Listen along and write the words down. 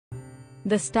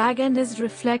The stag and his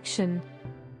reflection.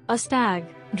 A stag,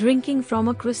 drinking from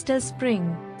a crystal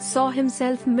spring, saw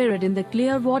himself mirrored in the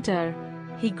clear water.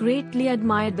 He greatly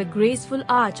admired the graceful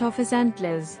arch of his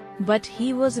antlers, but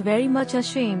he was very much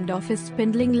ashamed of his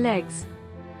spindling legs.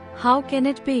 "How can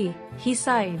it be," he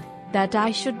sighed, "that I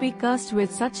should be cursed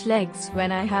with such legs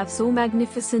when I have so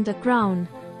magnificent a crown?"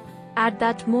 At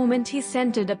that moment he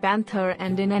scented a panther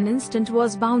and in an instant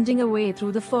was bounding away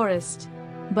through the forest.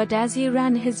 But as he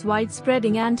ran, his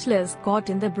wide-spreading antlers caught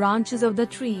in the branches of the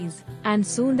trees, and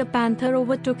soon the panther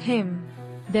overtook him.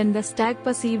 Then the stag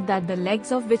perceived that the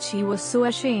legs of which he was so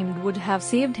ashamed would have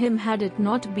saved him had it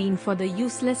not been for the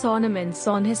useless ornaments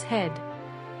on his head.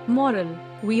 Moral: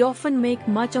 we often make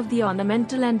much of the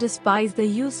ornamental and despise the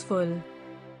useful.